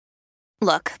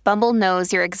Look, Bumble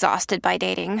knows you're exhausted by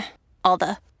dating. All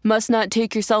the, must not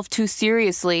take yourself too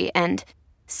seriously, and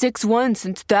 6'1"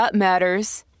 since that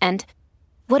matters. And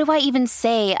what do I even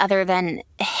say other than,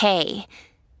 hey?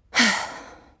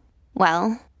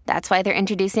 Well, that's why they're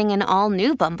introducing an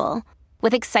all-new Bumble,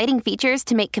 with exciting features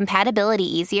to make compatibility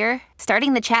easier,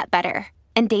 starting the chat better,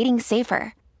 and dating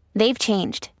safer. They've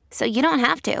changed, so you don't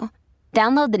have to.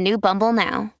 Download the new Bumble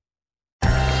now.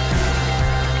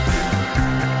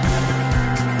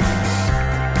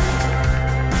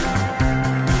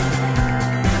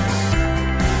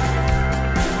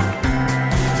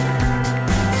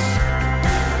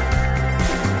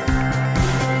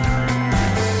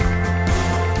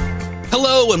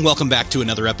 Hello and welcome back to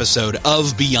another episode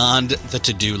of Beyond the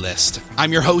To-Do List.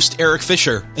 I'm your host, Eric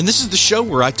Fisher, and this is the show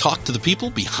where I talk to the people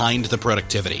behind the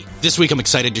productivity. This week, I'm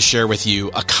excited to share with you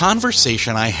a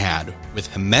conversation I had with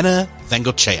Ximena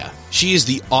Vengoechea. She is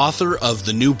the author of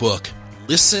the new book,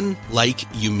 Listen Like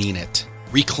You Mean It,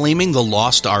 Reclaiming the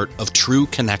Lost Art of True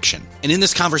Connection. And in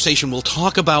this conversation, we'll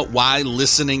talk about why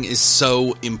listening is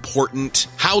so important,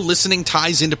 how listening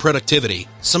ties into productivity,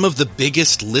 some of the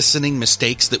biggest listening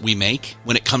mistakes that we make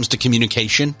when it comes to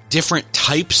communication, different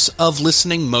types of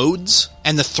listening modes,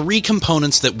 and the 3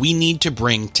 components that we need to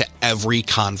bring to every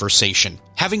conversation.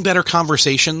 Having better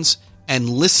conversations and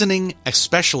listening,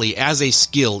 especially as a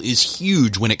skill, is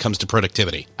huge when it comes to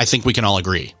productivity. I think we can all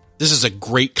agree. This is a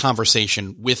great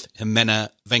conversation with Ximena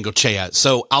Vengoechea.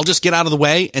 So I'll just get out of the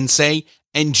way and say,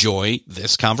 enjoy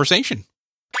this conversation.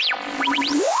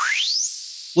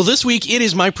 Well, this week, it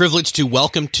is my privilege to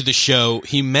welcome to the show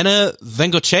Ximena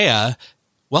Vengoechea.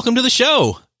 Welcome to the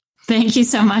show. Thank you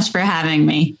so much for having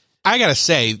me. I got to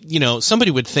say,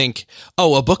 somebody would think,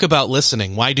 oh, a book about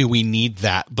listening. Why do we need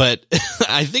that? But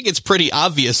I think it's pretty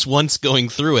obvious once going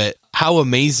through it how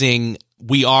amazing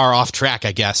we are off track,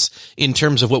 I guess, in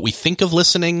terms of what we think of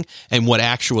listening and what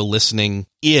actual listening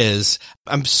is.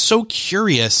 I'm so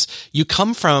curious. You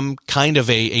come from kind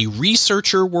of a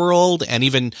researcher world and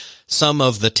even some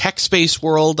of the tech space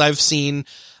world I've seen.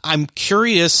 I'm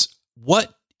curious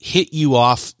what hit you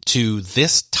off to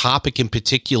this topic in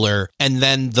particular, and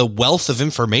then the wealth of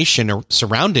information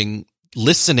surrounding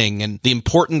listening and the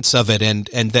importance of it, and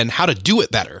then how to do it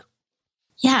better.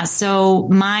 Yeah, so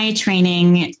my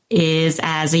training is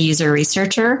as a user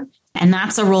researcher, and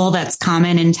that's a role that's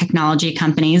common in technology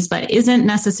companies, but isn't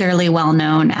necessarily well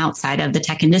known outside of the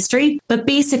tech industry. But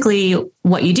basically,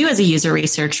 what you do as a user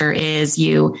researcher is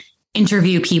you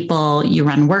interview people, you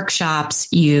run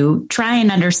workshops, you try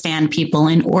and understand people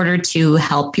in order to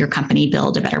help your company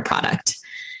build a better product.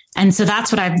 And so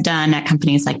that's what I've done at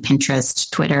companies like Pinterest,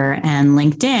 Twitter, and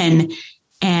LinkedIn.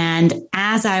 And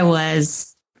as I was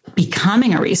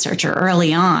becoming a researcher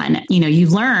early on, you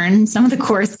learn some of the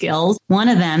core skills, one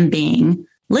of them being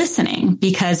listening,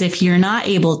 because if you're not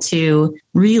able to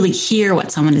really hear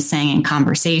what someone is saying in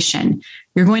conversation,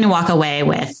 you're going to walk away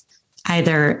with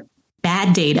either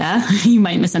bad data, you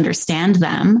might misunderstand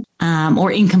them,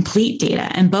 or incomplete data.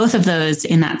 And both of those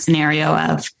in that scenario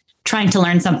of trying to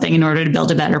learn something in order to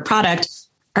build a better product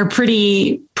are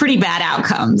pretty bad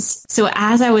outcomes. So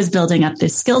as I was building up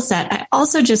this skill set, I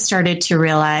also just started to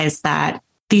realize that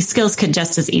these skills could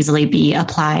just as easily be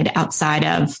applied outside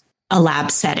of a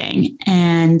lab setting.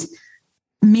 And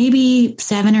maybe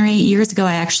 7 or 8 years ago,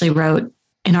 I actually wrote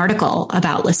an article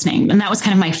about listening. And that was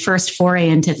kind of my first foray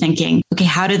into thinking, okay,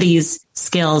 how do these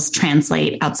skills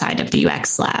translate outside of the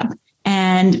UX lab?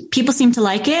 And people seemed to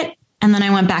like it. And then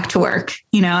I went back to work.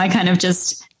 I kind of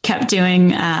just kept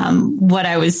doing what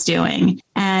I was doing.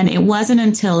 And it wasn't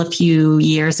until a few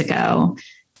years ago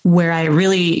where I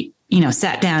really,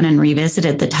 sat down and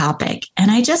revisited the topic. And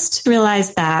I just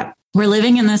realized that we're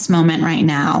living in this moment right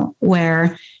now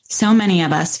where so many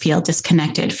of us feel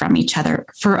disconnected from each other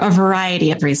for a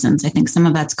variety of reasons. I think some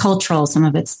of that's cultural, some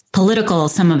of it's political,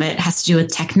 some of it has to do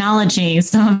with technology,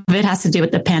 some of it has to do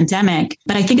with the pandemic.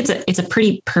 But I think it's a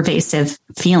pretty pervasive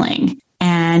feeling.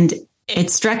 And it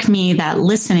struck me that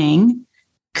listening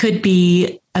could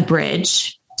be a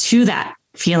bridge to that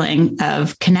feeling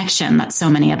of connection that so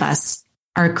many of us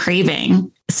are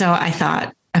craving. So I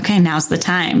thought, okay, now's the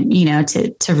time,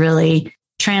 to really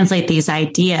translate these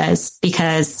ideas,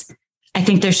 because I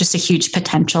think there's just a huge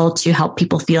potential to help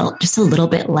people feel just a little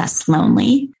bit less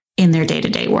lonely in their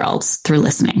day-to-day worlds through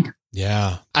listening.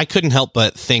 Yeah. I couldn't help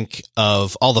but think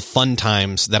of all the fun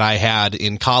times that I had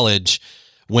in college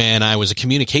when I was a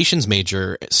communications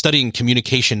major studying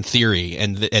communication theory.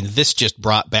 And this just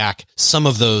brought back some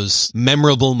of those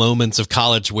memorable moments of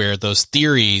college where those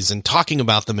theories and talking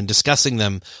about them and discussing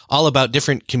them, all about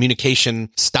different communication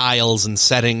styles and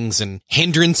settings and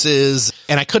hindrances.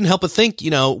 And I couldn't help but think,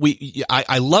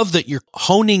 I love that you're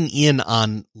honing in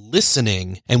on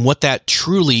listening and what that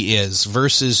truly is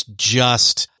versus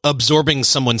just absorbing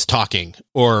someone's talking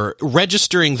or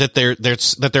registering that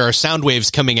there are sound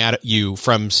waves coming at you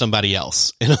from somebody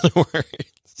else. In other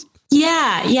words.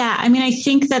 Yeah. I mean, I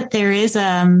think that there is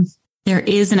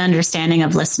an understanding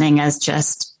of listening as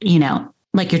just,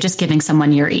 like you're just giving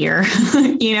someone your ear,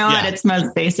 at its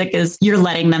most basic is you're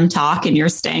letting them talk and you're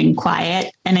staying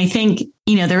quiet. And I think,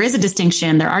 there is a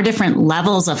distinction. There are different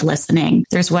levels of listening.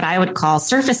 There's what I would call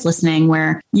surface listening,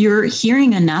 where you're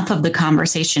hearing enough of the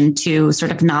conversation to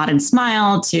sort of nod and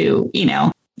smile, to,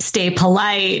 stay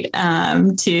polite,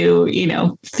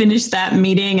 to, finish that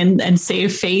meeting and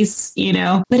save face,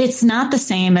 but it's not the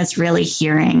same as really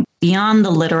hearing beyond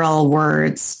the literal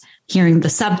words, hearing the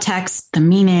subtext, the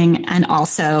meaning, and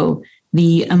also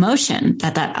the emotion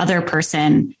that other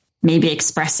person may be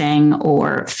expressing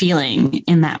or feeling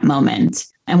in that moment.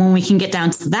 And when we can get down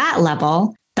to that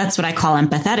level, that's what I call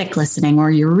empathetic listening,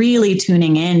 where you're really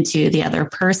tuning into the other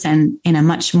person in a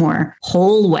much more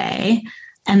whole way.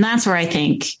 And that's where I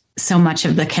think so much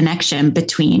of the connection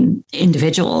between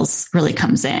individuals really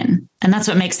comes in. And that's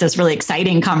what makes those really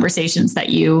exciting conversations that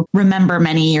you remember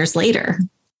many years later.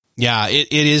 Yeah,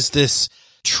 it is this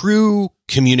true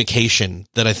communication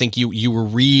that I think you were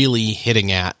really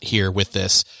hitting at here with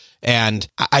this. And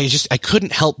I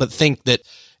couldn't help but think that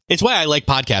it's why I like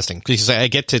podcasting, because I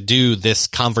get to do this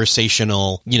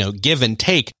conversational, give and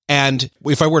take. And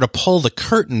if I were to pull the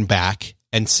curtain back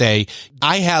and say,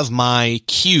 I have my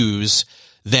cues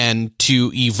then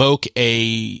to evoke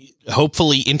a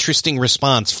hopefully interesting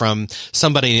response from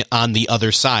somebody on the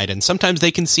other side. And sometimes they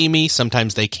can see me,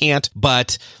 sometimes they can't,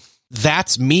 but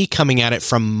that's me coming at it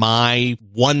from my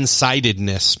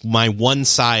one-sidedness, my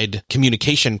one-side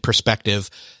communication perspective.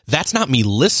 That's not me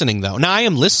listening, though. Now, I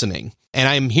am listening, and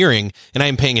I am hearing, and I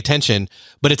am paying attention,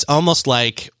 but it's almost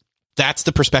like that's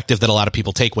the perspective that a lot of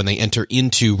people take when they enter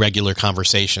into regular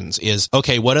conversations is,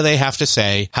 okay, what do they have to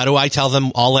say? How do I tell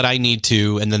them all that I need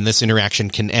to? And then this interaction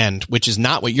can end, which is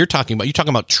not what you're talking about. You're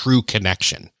talking about true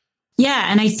connection. Yeah.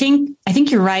 And I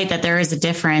think you're right that there is a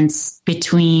difference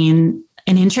between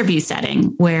an interview setting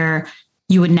where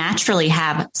you would naturally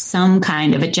have some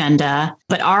kind of agenda,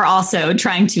 but are also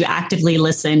trying to actively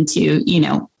listen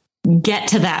to, get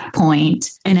to that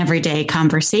point in everyday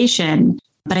conversation.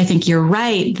 But I think you're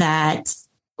right that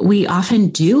we often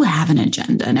do have an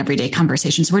agenda in everyday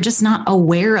conversations. We're just not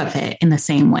aware of it in the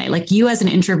same way. Like you as an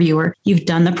interviewer, you've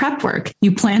done the prep work.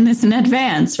 You plan this in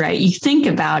advance, right? You think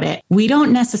about it. We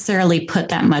don't necessarily put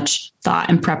that much thought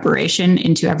and preparation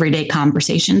into everyday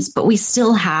conversations, but there's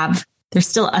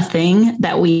still a thing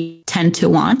that we tend to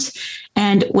want.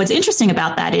 And what's interesting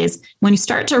about that is when you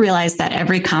start to realize that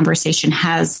every conversation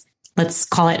has, let's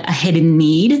call it a hidden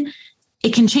need,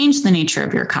 it can change the nature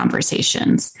of your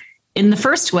conversations. In the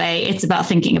first way, it's about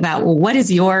thinking about, well, what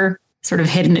is your sort of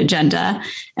hidden agenda?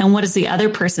 And what is the other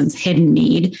person's hidden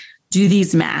need? Do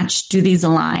these match? Do these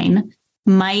align?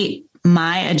 Might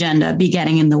my agenda be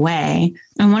getting in the way?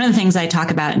 And one of the things I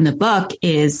talk about in the book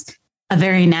is a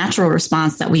very natural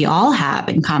response that we all have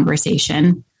in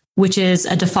conversation, which is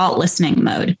a default listening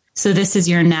mode. So this is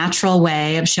your natural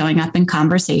way of showing up in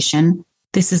conversation.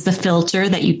 This is the filter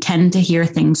that you tend to hear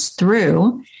things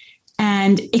through.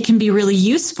 And it can be really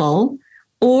useful,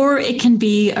 or it can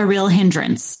be a real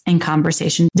hindrance in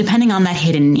conversation, depending on that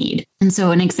hidden need. And so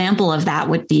an example of that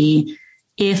would be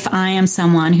if I am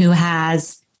someone who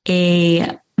has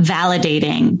a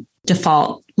validating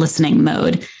default listening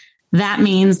mode, that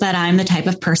means that I'm the type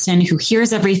of person who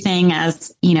hears everything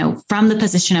as, from the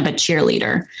position of a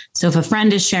cheerleader. So if a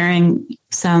friend is sharing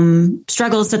some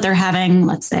struggles that they're having,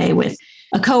 let's say with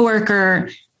a coworker,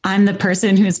 I'm the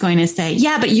person who is going to say,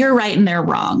 yeah, but you're right and they're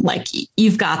wrong. Like,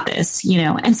 you've got this,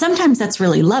 and sometimes that's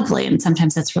really lovely. And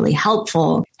sometimes that's really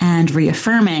helpful and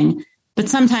reaffirming. But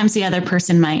sometimes the other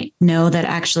person might know that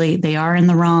actually they are in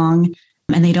the wrong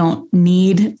and they don't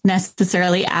need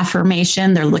necessarily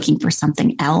affirmation. They're looking for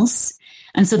something else.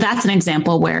 And so that's an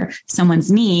example where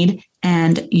someone's need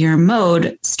and your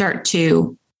mode start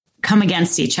to come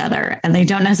against each other, and they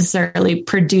don't necessarily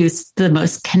produce the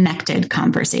most connected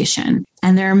conversation.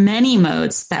 And there are many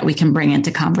modes that we can bring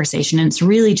into conversation. And it's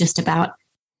really just about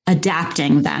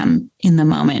adapting them in the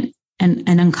moment and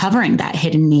uncovering that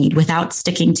hidden need without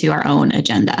sticking to our own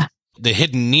agenda. The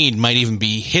hidden need might even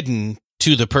be hidden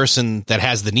to the person that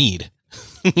has the need.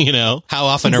 How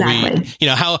often are we,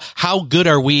 how good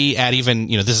are we at even,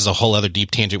 this is a whole other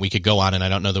deep tangent we could go on, and I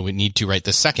don't know that we need to right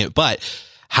this second, but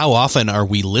how often are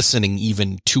we listening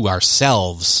even to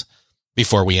ourselves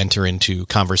before we enter into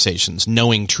conversations,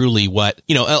 knowing truly what,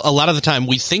 a lot of the time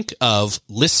we think of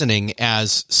listening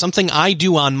as something I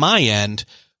do on my end,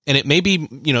 and it may be,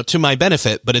 to my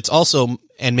benefit, but it's also,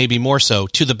 and maybe more so,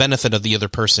 to the benefit of the other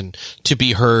person to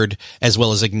be heard, as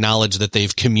well as acknowledge that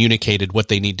they've communicated what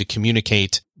they need to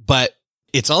communicate. But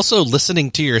it's also listening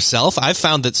to yourself. I've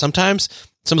found that sometimes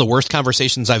some of the worst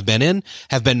conversations I've been in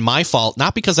have been my fault,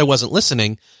 not because I wasn't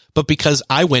listening, but because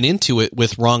I went into it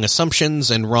with wrong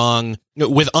assumptions and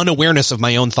with unawareness of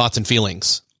my own thoughts and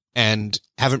feelings, and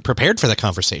haven't prepared for that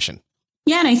conversation.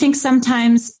 Yeah. And I think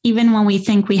sometimes even when we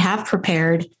think we have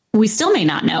prepared, we still may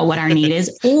not know what our need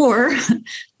is, or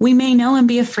we may know and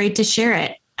be afraid to share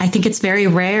it. I think it's very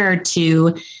rare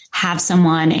to have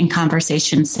someone in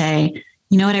conversation say,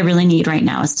 what I really need right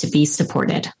now is to be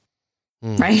supported.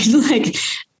 Right?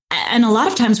 And a lot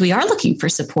of times we are looking for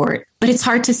support, but it's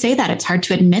hard to say that. It's hard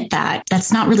to admit that.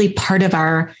 That's not really part of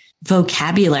our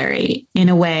vocabulary in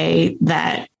a way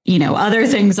that, other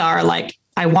things are like,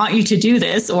 I want you to do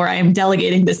this, or I am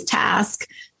delegating this task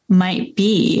might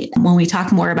be. When we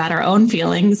talk more about our own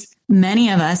feelings,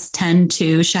 many of us tend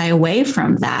to shy away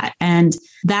from that. And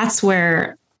that's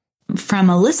where, from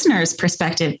a listener's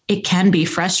perspective, it can be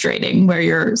frustrating, where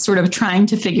you're sort of trying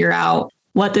to figure out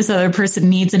what this other person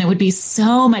needs. And it would be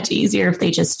so much easier if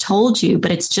they just told you,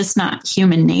 but it's just not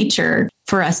human nature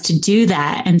for us to do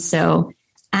that. And so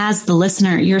as the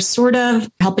listener, you're sort of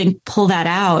helping pull that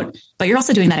out, but you're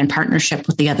also doing that in partnership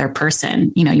with the other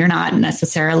person. You're not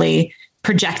necessarily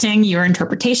projecting your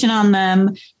interpretation on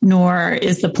them, nor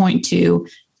is the point to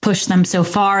push them so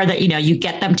far that, you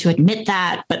get them to admit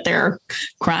that, but they're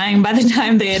crying by the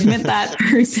time they admit that,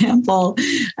 for example.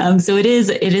 So it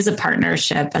is a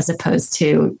partnership, as opposed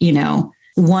to,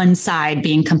 one side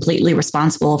being completely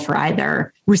responsible for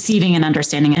either receiving and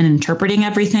understanding and interpreting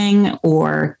everything,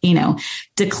 or,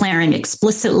 declaring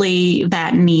explicitly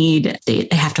that need. They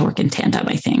have to work in tandem,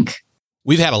 I think.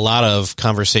 We've had a lot of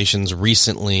conversations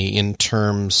recently in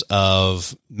terms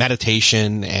of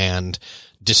meditation and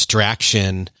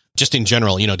distraction, just in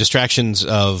general, distractions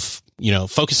of,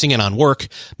 focusing in on work,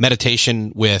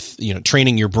 meditation with,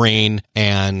 training your brain,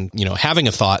 and, having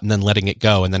a thought and then letting it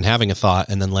go, and then having a thought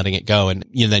and then letting it go, and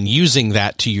then using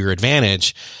that to your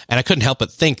advantage. And I couldn't help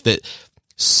but think that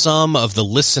some of the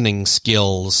listening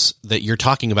skills that you're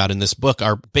talking about in this book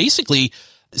are basically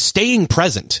staying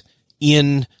present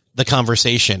in the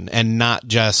conversation, and not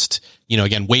just,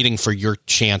 again, waiting for your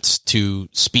chance to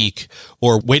speak,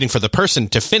 or waiting for the person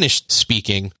to finish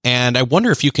speaking. And I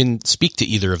wonder if you can speak to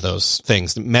either of those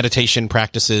things, meditation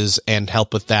practices and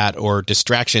help with that, or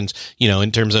distractions,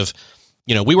 in terms of,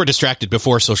 we were distracted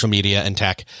before social media and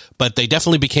tech, but they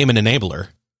definitely became an enabler.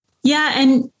 Yeah.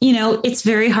 And, it's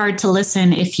very hard to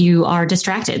listen if you are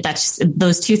distracted.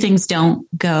 Those two things don't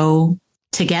go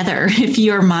together. If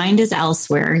your mind is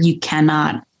elsewhere, you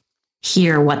cannot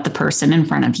hear what the person in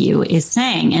front of you is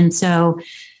saying. And so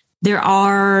there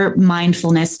are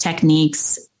mindfulness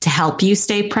techniques to help you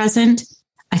stay present.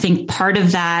 I think part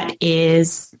of that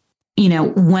is,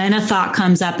 when a thought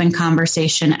comes up in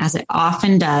conversation, as it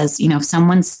often does, if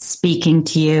someone's speaking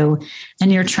to you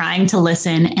and you're trying to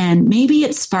listen, and maybe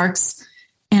it sparks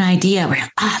an idea where,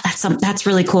 that's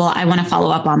really cool. I want to follow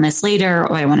up on this later,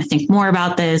 or I want to think more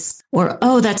about this, or,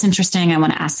 that's interesting. I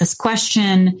want to ask this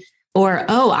question. Or,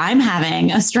 I'm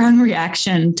having a strong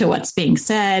reaction to what's being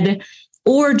said,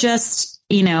 or just,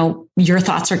 your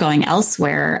thoughts are going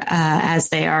elsewhere, as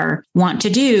they are wont to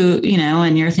do,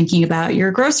 and you're thinking about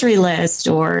your grocery list,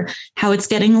 or how it's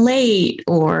getting late,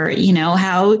 or,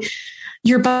 how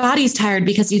your body's tired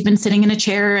because you've been sitting in a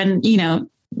chair and,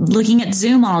 looking at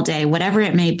Zoom all day, whatever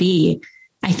it may be.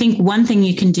 I think one thing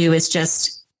you can do is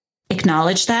just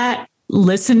acknowledge that,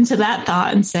 listen to that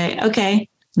thought, and say, okay,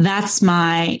 that's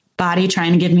my body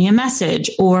trying to give me a message,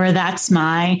 or that's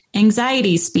my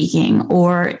anxiety speaking,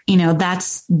 or,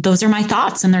 those are my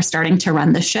thoughts and they're starting to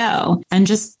run the show, and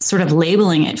just sort of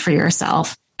labeling it for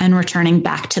yourself and returning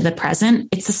back to the present.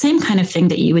 It's the same kind of thing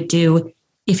that you would do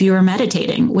if you were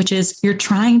meditating, which is you're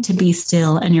trying to be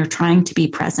still and you're trying to be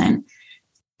present,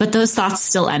 but those thoughts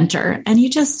still enter, and you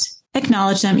just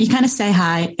acknowledge them. You kind of say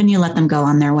hi and you let them go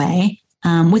on their way.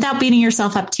 Without beating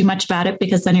yourself up too much about it,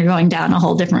 because then you're going down a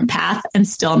whole different path and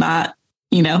still not,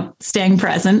 staying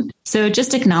present. So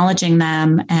just acknowledging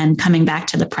them and coming back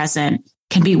to the present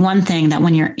can be one thing that,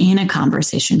 when you're in a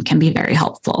conversation, can be very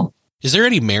helpful. Is there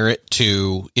any merit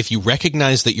to, if you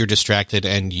recognize that you're distracted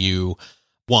and you,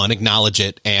 one, acknowledge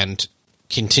it and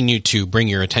continue to bring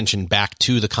your attention back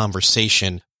to the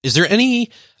conversation. Is there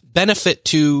any benefit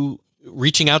to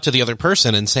reaching out to the other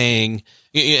person and saying,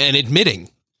 and admitting,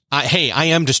 hey, I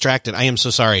am distracted. I am so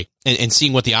sorry. And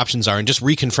seeing what the options are and just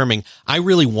reconfirming, I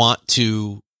really want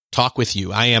to talk with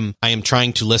you. I am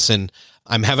trying to listen.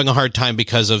 I'm having a hard time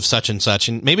because of such and such,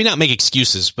 and maybe not make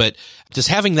excuses, but just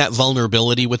having that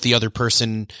vulnerability with the other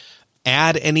person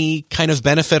add any kind of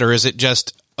benefit, or is it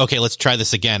just, okay, let's try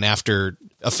this again after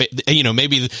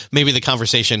maybe the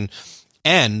conversation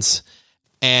ends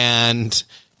and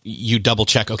you double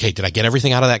check, okay, did I get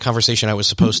everything out of that conversation I was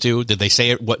supposed to? Did they say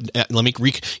it? Let me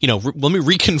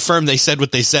reconfirm they said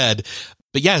what they said.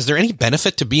 But yeah, is there any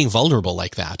benefit to being vulnerable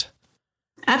like that?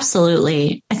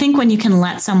 Absolutely. I think when you can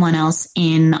let someone else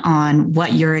in on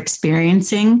what you're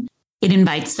experiencing, it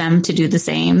invites them to do the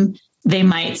same. They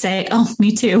might say, oh,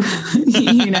 me too,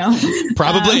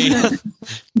 Probably.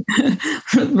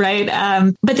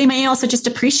 Right. But they may also just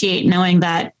appreciate knowing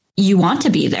that you want to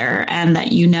be there and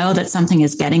that you know that something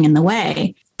is getting in the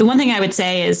way. The one thing I would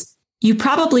say is you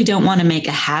probably don't want to make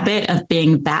a habit of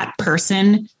being that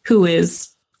person who is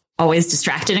always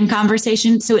distracted in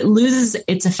conversation. So it loses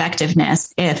its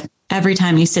effectiveness if every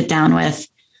time you sit down with,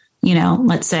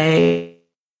 let's say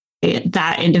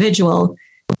that individual,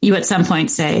 you at some point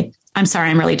say, I'm sorry,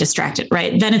 I'm really distracted,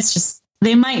 right? Then it's just,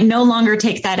 they might no longer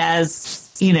take that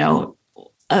as,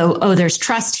 oh, there's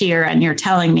trust here and you're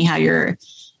telling me how you're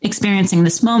experiencing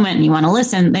this moment and you want to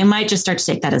listen. They might just start to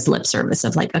take that as lip service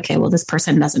of like, okay, well, this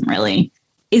person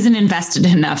isn't invested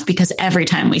enough because every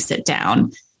time we sit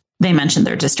down, they mention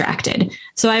they're distracted.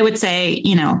 So I would say,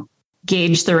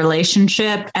 gauge the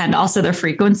relationship and also the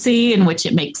frequency in which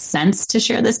it makes sense to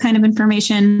share this kind of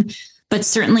information. But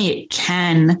certainly it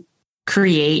can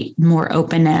create more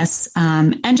openness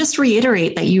and just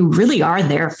reiterate that you really are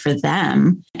there for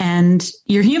them and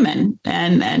you're human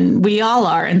and we all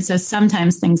are. And so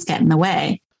sometimes things get in the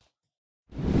way.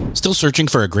 Still searching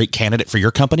for a great candidate for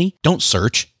your company? Don't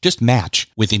search, just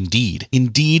match with Indeed.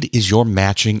 Indeed is your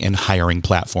matching and hiring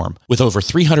platform. With over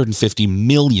 350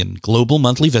 million global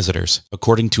monthly visitors,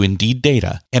 according to Indeed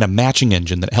data, and a matching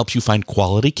engine that helps you find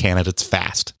quality candidates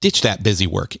fast. Ditch that busy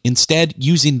work. Instead,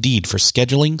 use Indeed for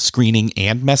scheduling, screening,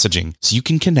 and messaging so you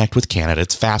can connect with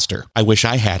candidates faster. I wish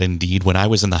I had Indeed when I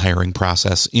was in the hiring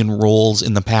process in roles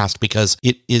in the past because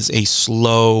it is a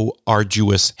slow,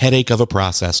 arduous headache of a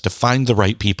process to find the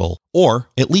right people. Or,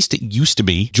 at least it used to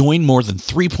be, join more than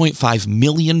 3.5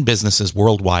 million businesses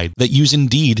worldwide that use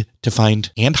Indeed to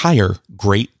find and hire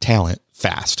great talent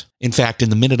fast. In fact, in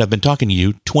the minute I've been talking to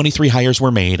you, 23 hires were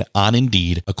made on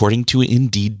Indeed, according to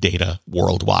Indeed data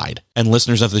worldwide. And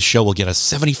listeners of this show will get a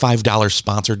 $75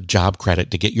 sponsored job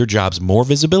credit to get your jobs more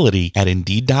visibility at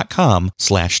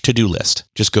Indeed.com/to-do list.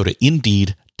 Just go to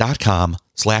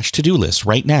Indeed.com/to-do list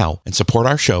right now and support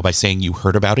our show by saying you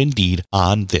heard about Indeed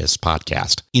on this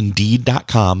podcast.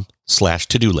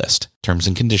 Indeed.com/to-do list. Terms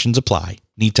and conditions apply.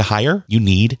 Need to hire? You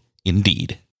need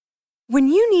Indeed. When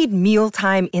you need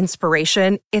mealtime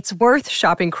inspiration, it's worth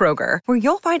shopping Kroger, where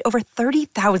you'll find over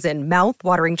 30,000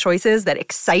 mouth-watering choices that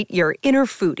excite your inner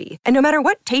foodie. And no matter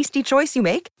what tasty choice you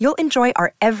make, you'll enjoy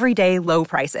our everyday low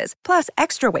prices, plus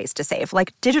extra ways to save,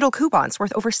 like digital coupons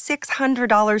worth over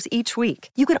 $600 each week.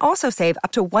 You can also save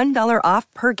up to $1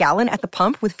 off per gallon at the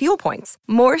pump with fuel points.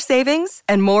 More savings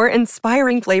and more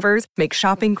inspiring flavors make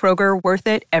shopping Kroger worth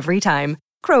it every time.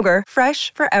 Kroger,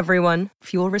 fresh for everyone.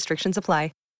 Fuel restrictions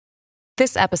apply.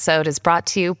 This episode is brought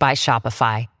to you by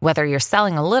Shopify. Whether you're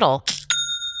selling a little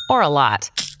or a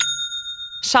lot,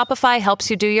 Shopify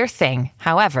helps you do your thing,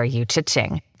 however you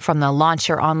cha-ching. From the launch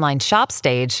your online shop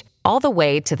stage, all the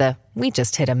way to the we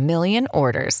just hit 1 million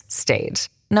orders stage.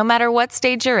 No matter what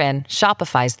stage you're in,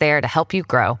 Shopify's there to help you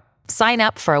grow. Sign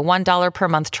up for a $1 per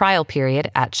month trial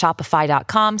period at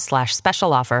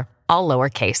shopify.com/special offer, all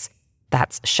lowercase.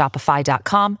 That's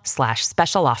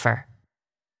shopify.com/special offer.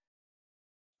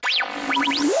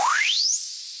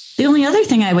 The only other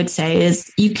thing I would say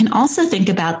is you can also think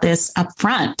about this up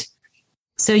front.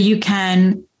 So you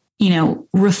can,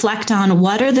 reflect on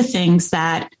what are the things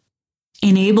that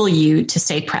enable you to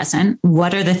stay present?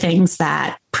 What are the things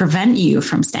that prevent you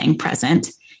from staying present?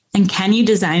 And can you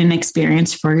design an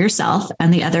experience for yourself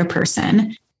and the other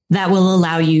person that will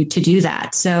allow you to do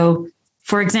that? So,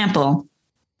 for example,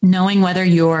 knowing whether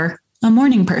you're a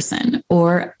morning person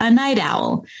or a night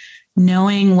owl,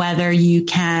 knowing whether you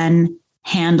can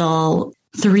handle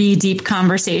 3 deep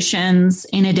conversations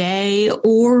in a day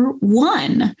or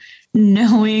 1,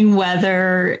 knowing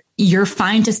whether you're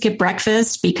fine to skip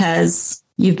breakfast because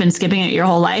you've been skipping it your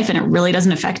whole life and it really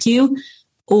doesn't affect you,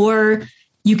 or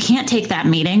you can't take that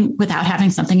meeting without having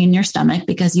something in your stomach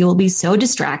because you will be so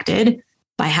distracted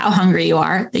by how hungry you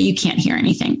are that you can't hear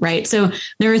anything, right? So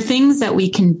there are things that we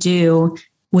can do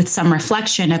with some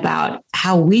reflection about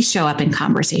how we show up in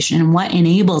conversation and what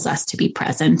enables us to be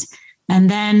present, and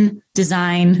then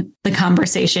design the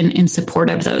conversation in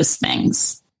support of those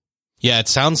things. Yeah, it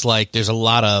sounds like there's a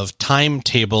lot of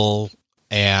timetable.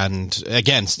 And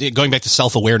again, going back to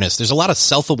self-awareness, there's a lot of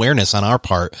self-awareness on our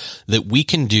part that we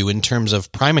can do in terms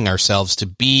of priming ourselves to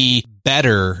be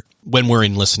better when we're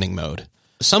in listening mode.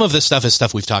 Some of this stuff is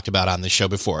stuff we've talked about on the show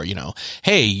before.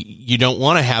 Hey, you don't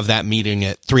want to have that meeting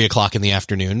at 3:00 in the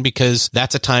afternoon because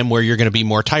that's a time where you're going to be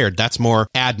more tired. That's more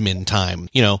admin time.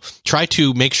 Try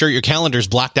to make sure your calendar's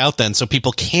blocked out then so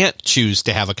people can't choose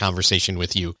to have a conversation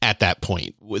with you at that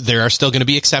point. There are still going to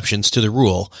be exceptions to the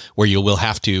rule where you will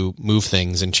have to move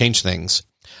things and change things.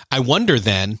 I wonder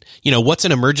then, what's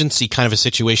an emergency kind of a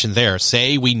situation there?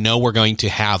 Say we know we're going to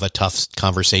have a tough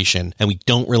conversation and we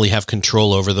don't really have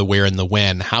control over the where and the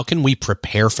when. How can we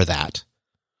prepare for that?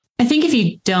 I think if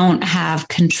you don't have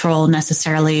control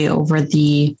necessarily over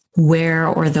the where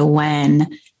or the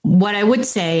when, what I would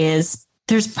say is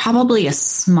there's probably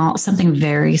something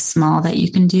very small that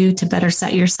you can do to better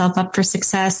set yourself up for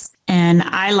success. And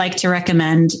I like to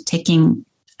recommend taking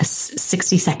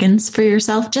 60 seconds for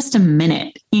yourself, just a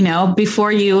minute,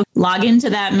 before you log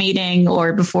into that meeting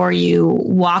or before you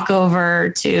walk over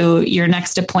to your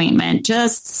next appointment,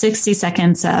 just 60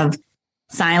 seconds of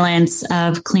silence,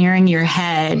 of clearing your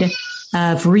head,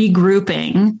 of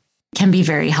regrouping can be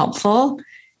very helpful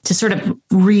to sort of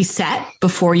reset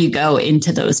before you go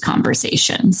into those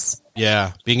conversations.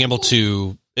 Yeah. Being able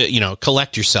to,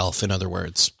 collect yourself, in other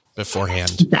words,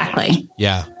 beforehand. Exactly.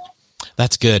 Yeah.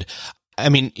 That's good. I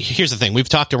mean, here's the thing. We've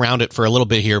talked around it for a little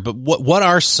bit here, but what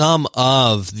are some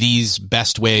of these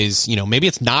best ways? Maybe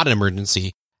it's not an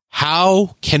emergency.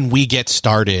 How can we get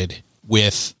started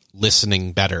with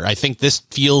listening better? I think this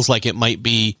feels like it might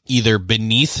be either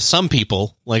beneath some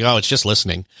people, like, oh, it's just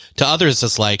listening. To others,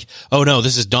 it's like, oh no,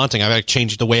 this is daunting. I've got to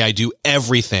change the way I do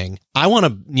everything. I want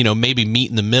to, maybe meet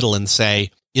in the middle and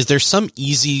say, is there some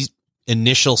easy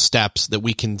initial steps that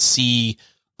we can see?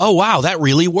 Oh, wow, that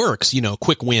really works.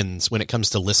 Quick wins when it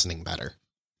comes to listening better.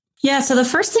 Yeah. So the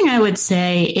first thing I would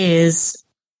say is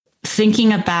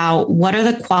thinking about what are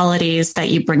the qualities that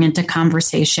you bring into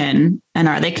conversation and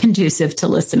are they conducive to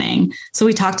listening? So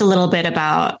we talked a little bit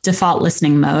about default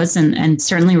listening modes and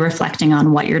certainly reflecting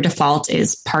on what your default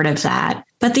is part of that.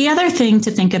 But the other thing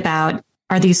to think about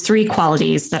are these 3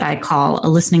 qualities that I call a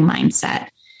listening mindset.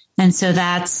 And so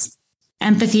that's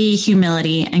empathy,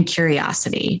 humility, and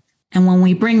curiosity. And when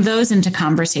we bring those into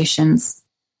conversations,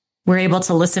 we're able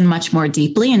to listen much more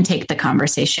deeply and take the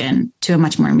conversation to a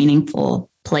much more meaningful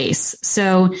place.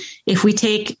 So if we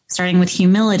take, starting with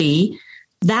humility,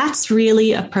 that's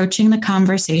really approaching the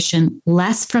conversation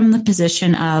less from the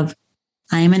position of,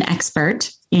 I am an expert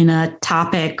in a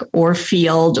topic or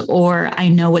field, or I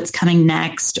know what's coming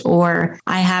next, or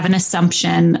I have an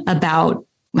assumption about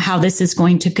how this is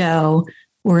going to go,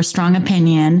 or a strong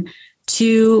opinion,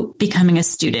 to becoming a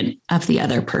student of the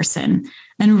other person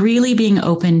and really being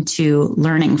open to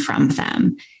learning from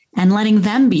them and letting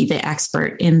them be the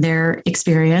expert in their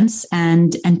experience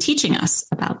and teaching us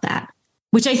about that,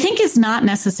 which I think is not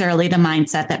necessarily the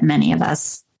mindset that many of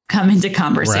us come into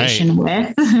conversation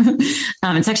with.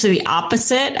 It's actually the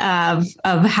opposite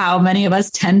of how many of us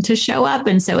tend to show up.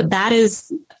 And so that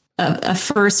is a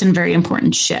first and very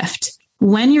important shift.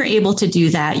 When you're able to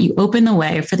do that, you open the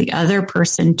way for the other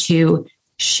person to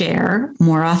share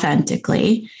more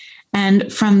authentically.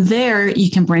 And from there, you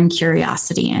can bring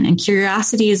curiosity in. And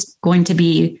curiosity is going to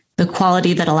be the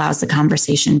quality that allows the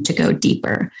conversation to go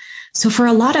deeper. So for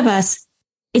a lot of us,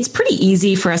 it's pretty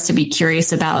easy for us to be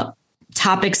curious about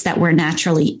topics that we're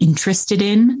naturally interested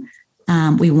in.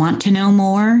 We want to know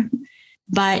more,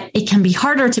 but it can be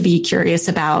harder to be curious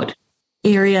about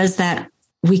areas that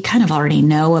we kind of already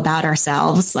know about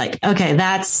ourselves. Like, okay,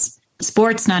 that's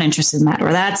sports, not interested in that.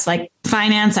 Or that's like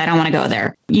finance, I don't want to go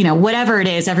there. Whatever it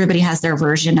is, everybody has their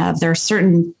version of. There are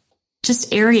certain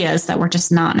just areas that we're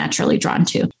just not naturally drawn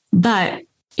to. But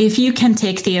if you can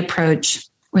take the approach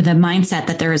or the mindset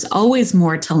that there is always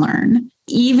more to learn,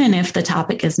 even if the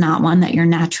topic is not one that you're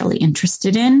naturally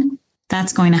interested in,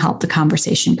 that's going to help the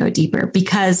conversation go deeper.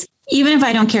 Because even if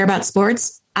I don't care about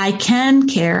sports, I can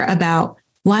care about,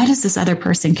 why does this other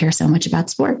person care so much about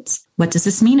sports? What does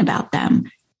this mean about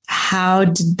them? How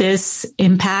did this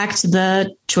impact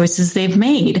the choices they've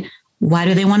made? Why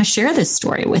do they want to share this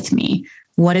story with me?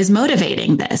 What is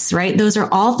motivating this, right? Those are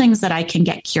all things that I can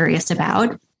get curious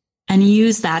about and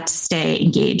use that to stay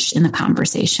engaged in the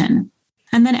conversation.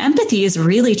 And then empathy is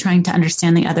really trying to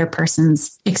understand the other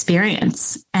person's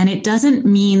experience. And it doesn't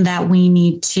mean that we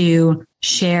need to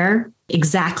share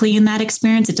exactly in that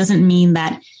experience. It doesn't mean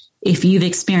that if you've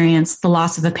experienced the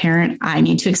loss of a parent, I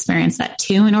need to experience that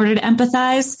too in order to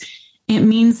empathize. It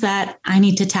means that I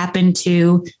need to tap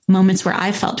into moments where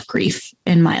I felt grief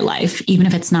in my life, even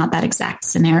if it's not that exact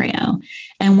scenario.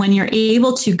 And when you're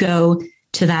able to go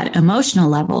to that emotional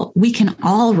level, we can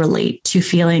all relate to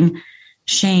feeling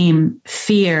shame,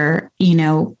 fear,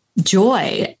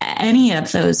 joy, any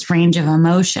of those range of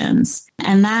emotions.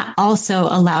 And that also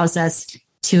allows us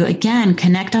to, again,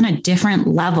 connect on a different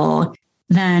level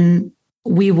than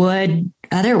we would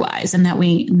otherwise and than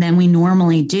we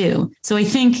normally do. So I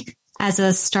think as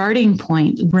a starting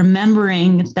point,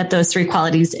 remembering that those three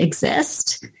qualities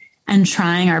exist and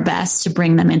trying our best to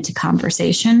bring them into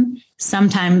conversation.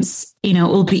 Sometimes, it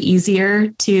will be easier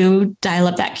to dial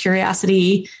up that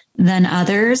curiosity than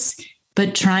others,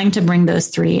 but trying to bring those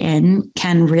three in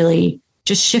can really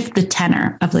just shift the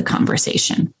tenor of the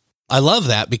conversation. I love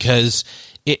that because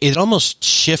it almost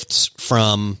shifts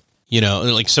from,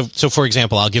 so for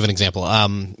example, I'll give an example.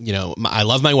 I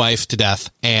love my wife to death,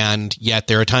 and yet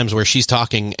there are times where she's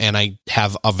talking and I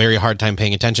have a very hard time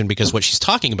paying attention because what she's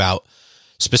talking about,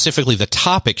 specifically the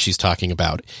topic she's talking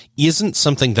about, isn't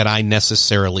something that I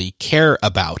necessarily care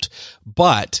about,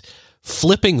 but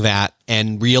flipping that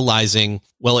and realizing,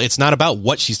 well, it's not about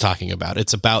what she's talking about.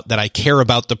 It's about that I care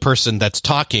about the person that's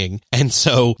talking. And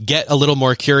so get a little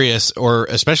more curious, or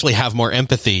especially have more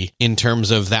empathy in terms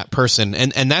of that person.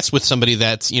 And that's with somebody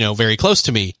that's, very close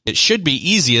to me. It should be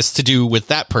easiest to do with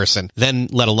that person, then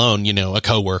let alone, a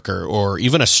coworker or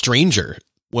even a stranger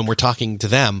when we're talking to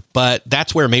them. But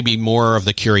that's where maybe more of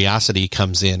the curiosity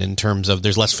comes in terms of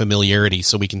there's less familiarity.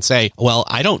 So we can say, well,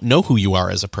 I don't know who you are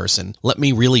as a person. Let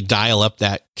me really dial up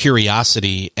that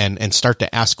curiosity and start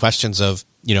to ask questions of,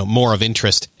 more of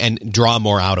interest and draw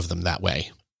more out of them that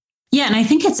way. Yeah. And I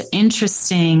think it's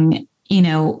interesting,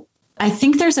 I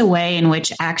think there's a way in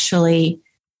which actually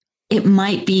it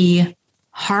might be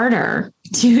harder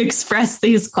to express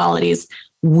these qualities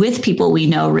with people we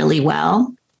know really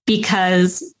well,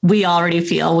 because we already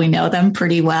feel we know them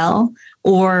pretty well.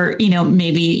 Or,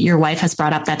 maybe your wife has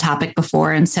brought up that topic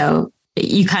before. And so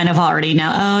you kind of already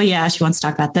know, oh yeah, she wants to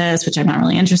talk about this, which I'm not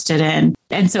really interested in.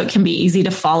 And so it can be easy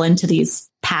to fall into these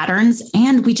patterns.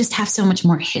 And we just have so much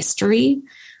more history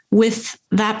with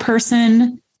that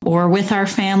person or with our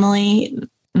family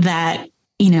that,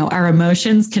 our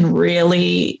emotions can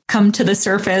really come to the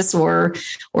surface or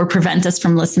prevent us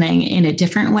from listening in a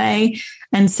different way.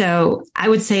 And so I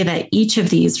would say that each of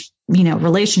these,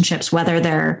 relationships, whether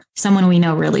they're someone we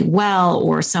know really well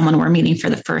or someone we're meeting for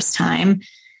the first time,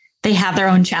 they have their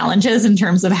own challenges in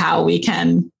terms of how we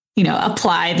can,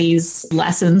 apply these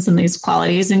lessons and these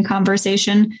qualities in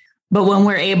conversation. But when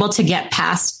we're able to get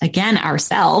past, again,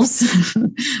 ourselves,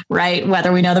 right,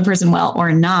 whether we know the person well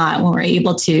or not, when we're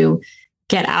able to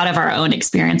get out of our own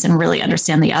experience and really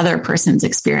understand the other person's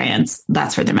experience,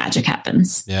 that's where the magic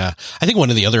happens. Yeah. I think one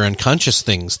of the other unconscious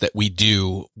things that we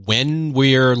do when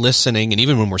we're listening and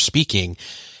even when we're speaking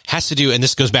has to do, and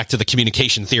this goes back to the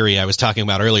communication theory I was talking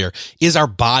about earlier, is our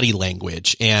body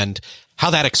language and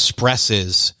how that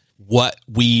expresses what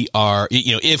we are,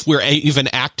 if we're even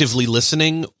actively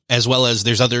listening, as well as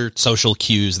there's other social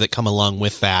cues that come along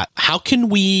with that. How can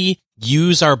we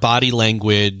use our body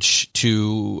language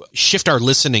to shift our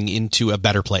listening into a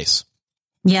better place?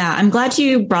 Yeah, I'm glad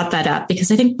you brought that up because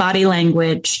I think body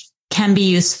language can be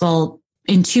useful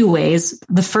in two ways.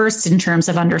 The first, in terms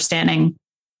of understanding,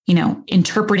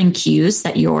 interpreting cues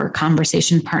that your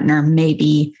conversation partner may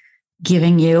be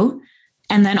giving you.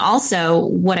 And then also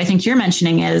what I think you're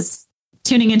mentioning is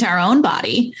tuning into our own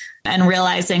body and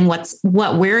realizing what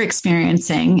we're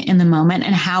experiencing in the moment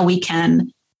and how we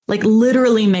can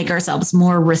literally make ourselves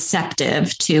more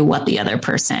receptive to what the other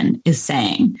person is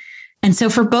saying. And so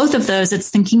for both of those, it's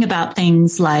thinking about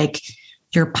things like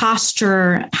your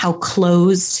posture, how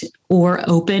closed or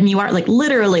open you are,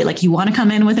 literally, you want to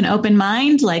come in with an open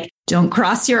mind, don't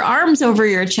cross your arms over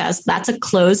your chest. That's a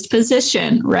closed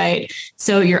position, right?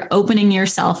 So you're opening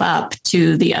yourself up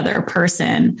to the other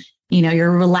person.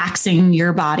 You're relaxing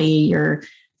your body. You're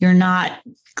not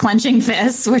clenching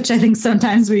fists, which I think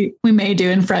sometimes we may do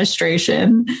in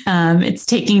frustration. It's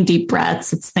taking deep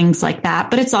breaths. It's things like that.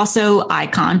 But it's also eye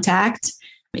contact.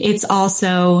 It's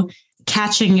also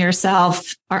catching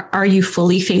yourself. Are you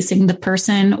fully facing the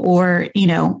person, or,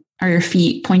 are your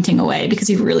feet pointing away because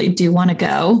you really do want to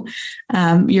go?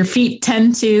 Your feet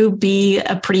tend to be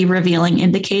a pretty revealing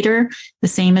indicator. The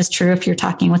same is true if you're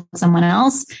talking with someone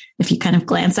else. If you kind of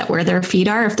glance at where their feet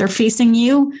are, if they're facing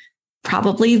you,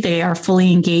 probably they are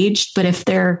fully engaged. But if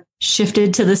they're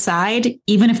shifted to the side,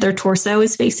 even if their torso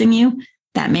is facing you,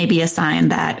 that may be a sign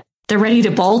that they're ready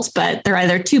to bolt, but they're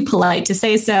either too polite to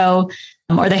say so,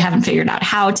 or they haven't figured out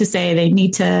how to say they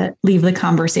need to leave the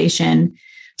conversation.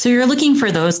 So you're looking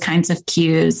for those kinds of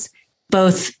cues,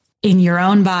 both in your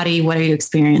own body, what are you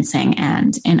experiencing,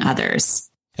 and in others.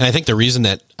 And I think the reason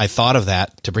that I thought of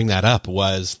that, to bring that up,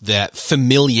 was that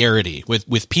familiarity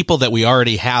with people that we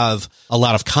already have a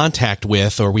lot of contact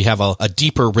with, or we have a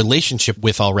deeper relationship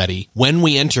with already. When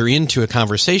we enter into a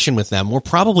conversation with them, we're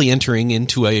probably entering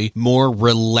into a more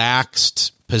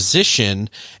relaxed position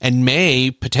and may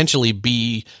potentially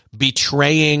be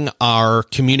betraying our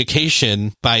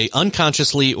communication by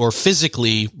unconsciously or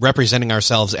physically representing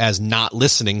ourselves as not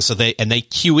listening. So they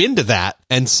cue into that.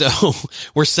 And so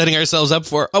we're setting ourselves up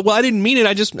for, oh, well, I didn't mean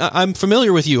it. I'm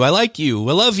familiar with you. I like you.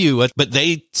 I love you. But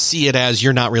they see it as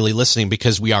you're not really listening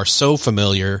because we are so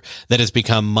familiar that it's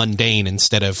become mundane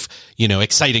instead of,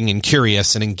 exciting and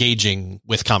curious and engaging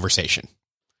with conversation.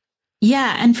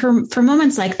 Yeah. And for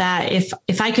moments like that,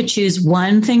 if I could choose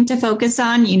one thing to focus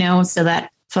on, so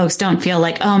that folks don't feel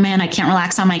like, oh man, I can't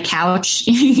relax on my couch,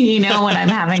 when I'm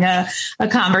having a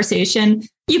conversation,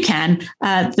 you can.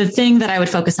 The thing that I would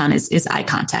focus on is eye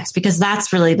contact, because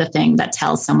that's really the thing that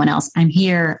tells someone else, I'm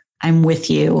here, I'm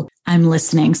with you, I'm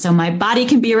listening. So my body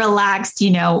can be relaxed,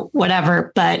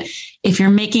 whatever. But if you're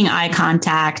making eye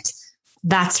contact,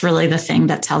 that's really the thing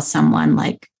that tells someone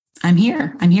like, I'm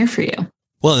here for you.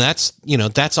 Well,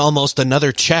 that's almost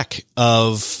another check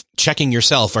of checking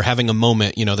yourself or having a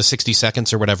moment, the 60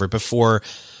 seconds or whatever before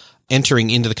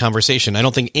entering into the conversation. I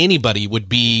don't think anybody would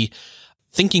be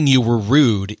thinking you were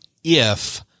rude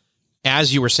if,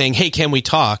 as you were saying, hey, can we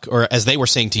talk? Or as they were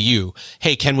saying to you,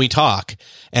 hey, can we talk?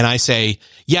 And I say,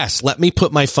 yes, let me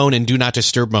put my phone in do not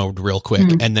disturb mode real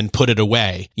quick and then put it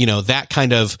away. That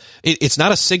kind of, it's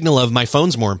not a signal of my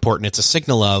phone's more important. It's a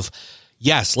signal of,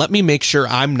 yes, let me make sure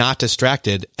I'm not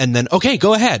distracted, and then, okay,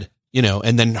 go ahead,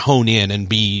 and then hone in and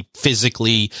be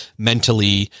physically,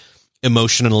 mentally,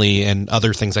 emotionally, and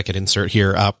other things I could insert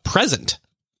here, present.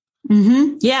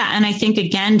 Mm-hmm. Yeah. And I think,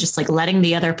 again, just like letting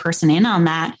the other person in on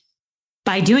that,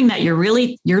 by doing that,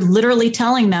 you're literally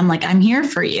telling them like, I'm here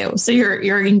for you. So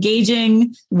you're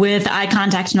engaging with eye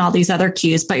contact and all these other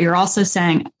cues, but you're also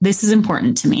saying, this is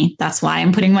important to me. That's why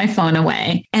I'm putting my phone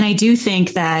away. And I do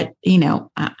think that,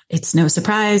 it's no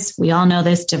surprise. We all know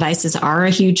this. Devices are a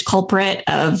huge culprit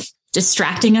of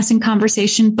distracting us in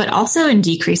conversation, but also in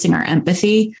decreasing our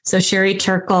empathy. So Sherry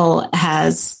Turkle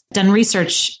has done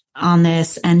research on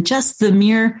this, and just the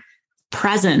mere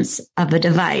presence of a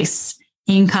device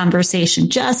in conversation,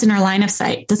 just in our line of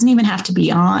sight, doesn't even have to be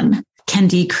on, can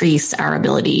decrease our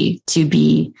ability to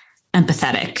be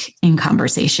empathetic in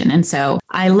conversation. And so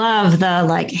I love the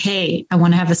like, hey, I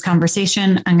want to have this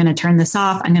conversation. I'm going to turn this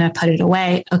off. I'm going to put it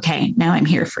away. Okay, now I'm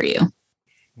here for you.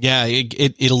 Yeah,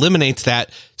 it eliminates that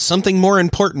something more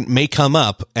important may come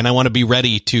up, and I want to be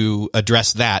ready to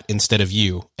address that instead of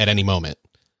you at any moment.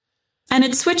 And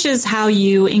it switches how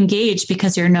you engage,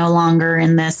 because you're no longer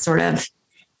in this sort of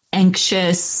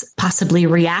anxious, possibly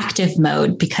reactive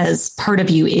mode, because part of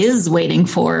you is waiting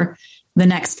for the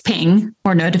next ping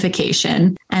or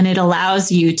notification. And it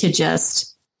allows you to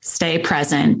just stay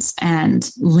present and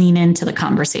lean into the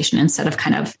conversation instead of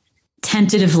kind of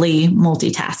tentatively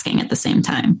multitasking at the same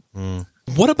time.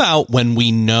 What about when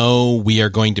we know we are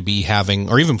going to be having,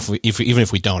 or even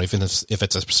if we don't, if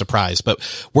it's a surprise, but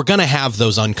we're going to have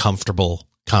those uncomfortable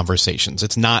conversations.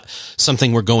 It's not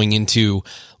something we're going into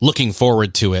looking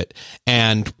forward to it.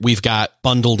 And we've got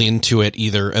bundled into it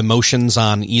either emotions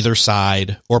on either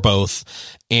side or both,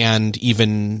 and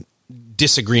even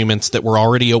disagreements that we're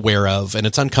already aware of, and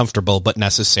it's uncomfortable but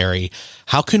necessary.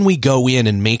 How can we go in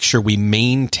and make sure we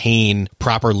maintain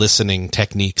proper listening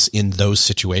techniques in those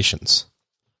situations?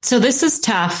 So this is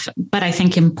tough, but I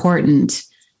think important.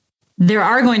 There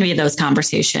are going to be those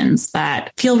conversations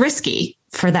that feel risky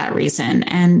for that reason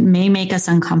and may make us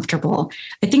uncomfortable.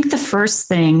 I think the first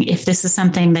thing, if this is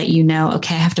something that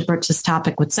okay, I have to broach this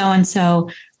topic with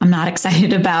so-and-so, I'm not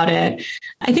excited about it.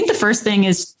 I think the first thing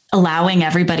is allowing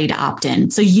everybody to opt in.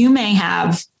 So you may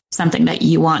have something that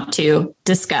you want to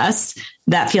discuss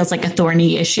that feels like a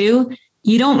thorny issue.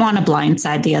 You don't want to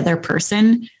blindside the other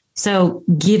person. So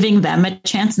giving them a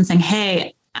chance and saying,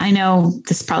 hey, I know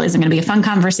this probably isn't going to be a fun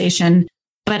conversation,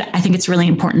 but I think it's really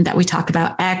important that we talk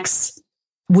about X.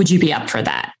 Would you be up for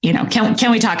that?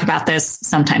 Can we talk about this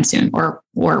sometime soon or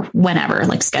whenever,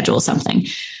 like schedule something,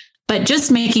 but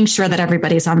just making sure that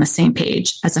everybody's on the same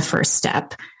page as a first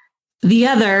step. The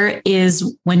other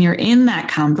is when you're in that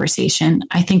conversation,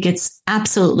 I think it's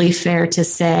absolutely fair to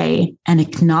say and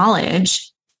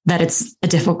acknowledge that it's a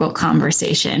difficult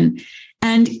conversation,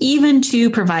 and even to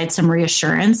provide some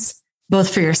reassurance,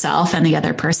 both for yourself and the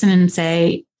other person, and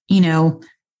say,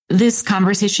 this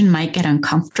conversation might get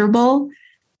uncomfortable,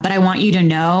 but I want you to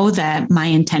know that my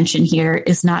intention here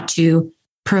is not to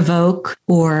provoke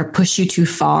or push you too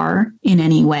far in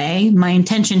any way. My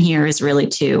intention here is really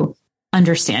to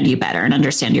understand you better and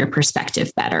understand your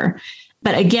perspective better.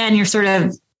 But again,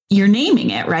 you're naming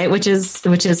it, right? Which is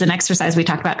an exercise we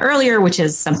talked about earlier, which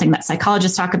is something that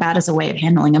psychologists talk about as a way of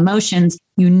handling emotions.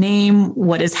 You name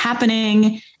what is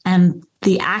happening, and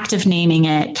the act of naming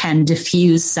it can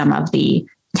diffuse some of the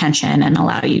tension and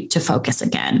allow you to focus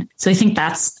again. So I think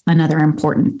that's another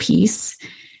important piece.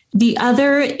 The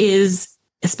other is,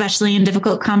 especially in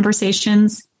difficult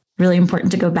conversations, really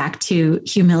important to go back to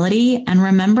humility and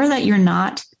remember that you're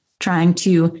not trying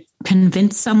to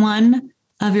convince someone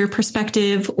of your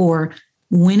perspective or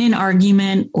win an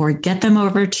argument or get them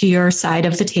over to your side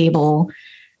of the table.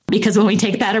 Because when we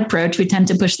take that approach, we tend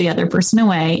to push the other person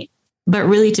away, but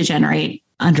really to generate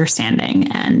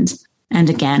understanding and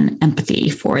again, empathy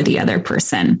for the other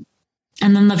person.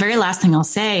 And then the very last thing I'll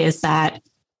say is that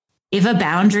if a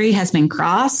boundary has been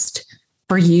crossed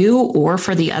for you or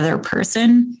for the other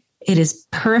person, it is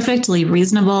perfectly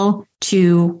reasonable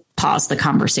to pause the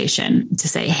conversation, to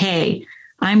say, hey,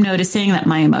 I'm noticing that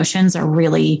my emotions are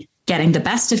really getting the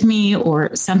best of me,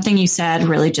 or something you said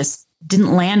really just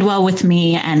didn't land well with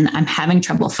me and I'm having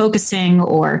trouble focusing,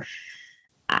 or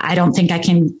I don't think I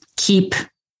can keep,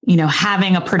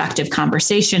 having a productive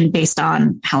conversation based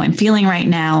on how I'm feeling right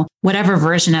now. Whatever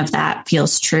version of that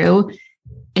feels true,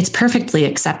 it's perfectly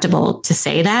acceptable to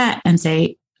say that and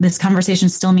say, this conversation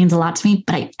still means a lot to me,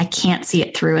 but I can't see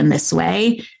it through in this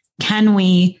way. Can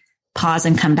we pause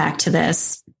and come back to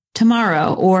this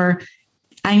tomorrow? Or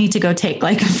I need to go take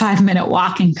like a 5-minute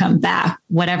walk and come back,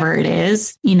 whatever it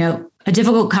is. A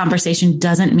difficult conversation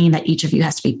doesn't mean that each of you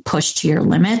has to be pushed to your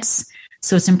limits.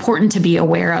 So it's important to be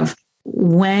aware of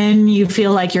when you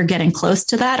feel like you're getting close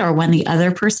to that or when the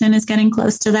other person is getting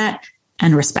close to that,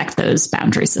 and respect those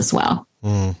boundaries as well.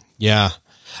 Yeah.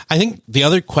 I think the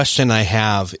other question I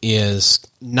have is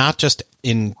not just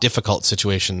in difficult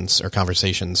situations or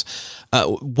conversations.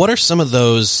 What are some of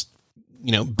those,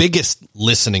 biggest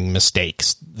listening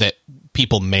mistakes that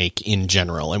people make in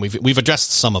general? And we've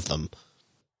addressed some of them.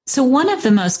 So one of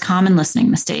the most common listening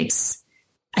mistakes,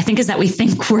 I think, is that we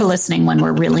think we're listening when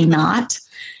we're really not.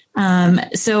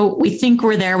 So we think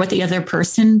we're there with the other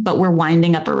person, but we're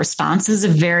winding up a response. This is a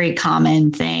very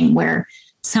common thing where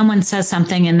someone says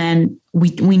something and then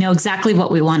we know exactly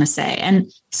what we want to say. And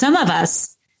some of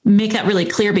us make that really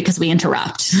clear because we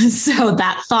interrupt. So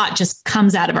that thought just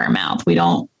comes out of our mouth. We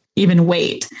don't even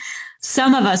wait.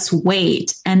 Some of us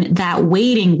wait, and that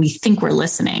waiting, we think we're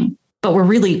listening, but we're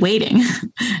really waiting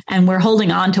and we're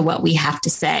holding on to what we have to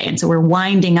say. And so we're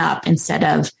winding up instead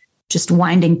of just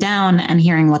winding down and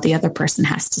hearing what the other person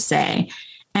has to say.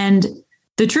 And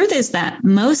the truth is that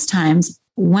most times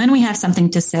when we have something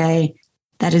to say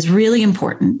that is really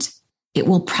important, it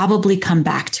will probably come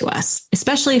back to us,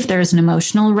 especially if there's an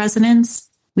emotional resonance.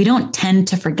 We don't tend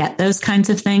to forget those kinds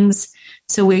of things.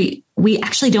 So we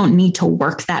actually don't need to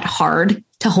work that hard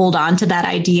to hold on to that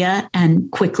idea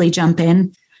and quickly jump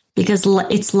in, because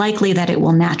it's likely that it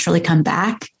will naturally come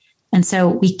back. And so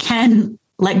we can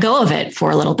let go of it for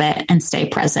a little bit and stay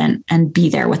present and be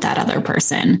there with that other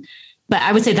person. But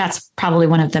I would say that's probably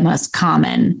one of the most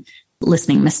common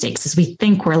listening mistakes, is we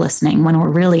think we're listening when we're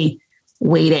really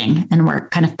waiting and we're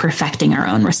kind of perfecting our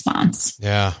own response.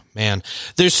 Yeah, man.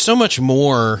 There's so much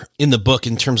more in the book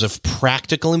in terms of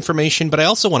practical information, but I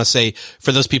also want to say,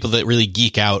 for those people that really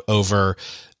geek out over,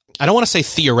 I don't want to say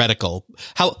theoretical,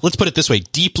 let's put it this way,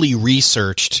 deeply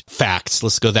researched facts.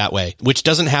 Let's go that way, which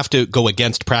doesn't have to go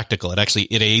against practical.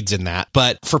 It aids in that.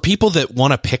 But for people that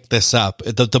want to pick this up,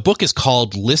 the book is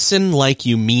called Listen Like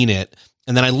You Mean It.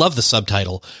 And then I love the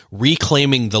subtitle,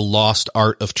 Reclaiming the Lost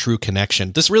Art of True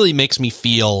Connection. This really makes me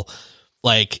feel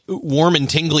like warm and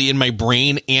tingly in my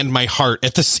brain and my heart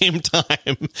at the same time,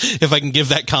 if I can give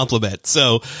that compliment.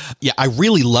 So yeah, I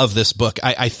really love this book.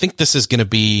 I think this is going to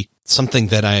be something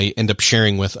that I end up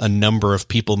sharing with a number of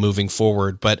people moving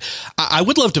forward. But I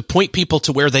would love to point people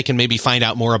to where they can maybe find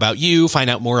out more about you, find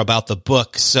out more about the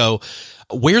book. So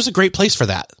where's a great place for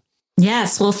that?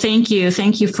 Yes. Well, thank you.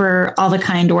 Thank you for all the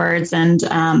kind words. And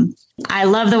I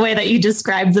love the way that you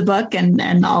described the book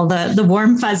and all the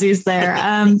warm fuzzies there.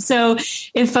 So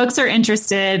if folks are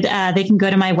interested, they can go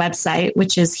to my website,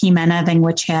 which is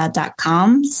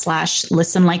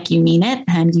Vengoechea.com/listen like you mean it.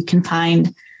 And you can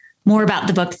find more about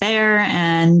the book there.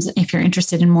 And if you're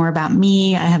interested in more about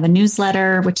me, I have a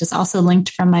newsletter, which is also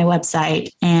linked from my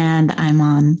website. And I'm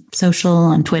on social,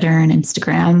 on Twitter and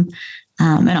Instagram,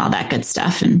 and all that good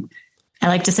stuff. And I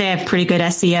like to say I have pretty good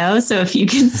SEO. So if you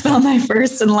can spell my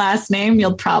first and last name,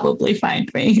 you'll probably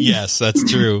find me. Yes,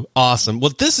 that's true. Awesome.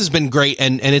 Well, this has been great.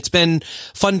 And it's been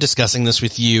fun discussing this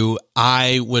with you.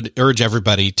 I would urge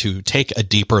everybody to take a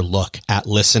deeper look at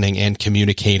listening and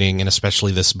communicating, and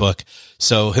especially this book.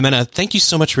 So, Ximena, thank you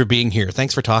so much for being here.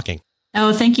 Thanks for talking.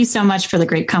 Oh, thank you so much for the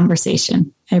great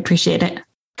conversation. I appreciate it.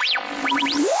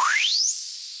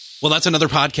 Well, that's another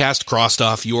podcast crossed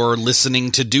off your listening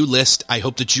to-do list. I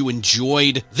hope that you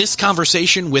enjoyed this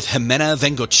conversation with Ximena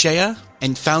Vengoechea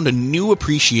and found a new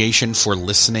appreciation for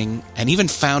listening, and even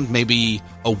found maybe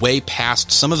a way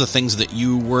past some of the things that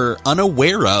you were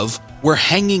unaware of were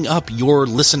hanging up your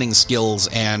listening skills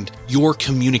and your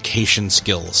communication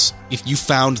skills. If you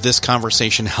found this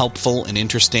conversation helpful and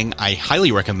interesting, I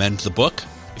highly recommend the book.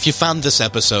 If you found this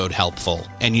episode helpful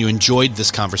and you enjoyed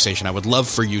this conversation, I would love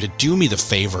for you to do me the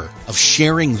favor of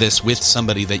sharing this with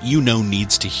somebody that you know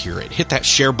needs to hear it. Hit that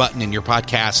share button in your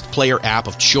podcast player app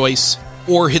of choice,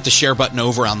 or hit the share button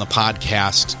over on the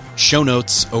podcast show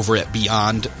notes over at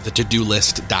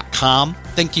beyondthetodolist.com.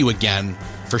 Thank you again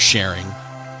for sharing.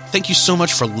 Thank you so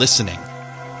much for listening,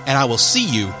 and I will see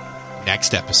you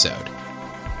next episode.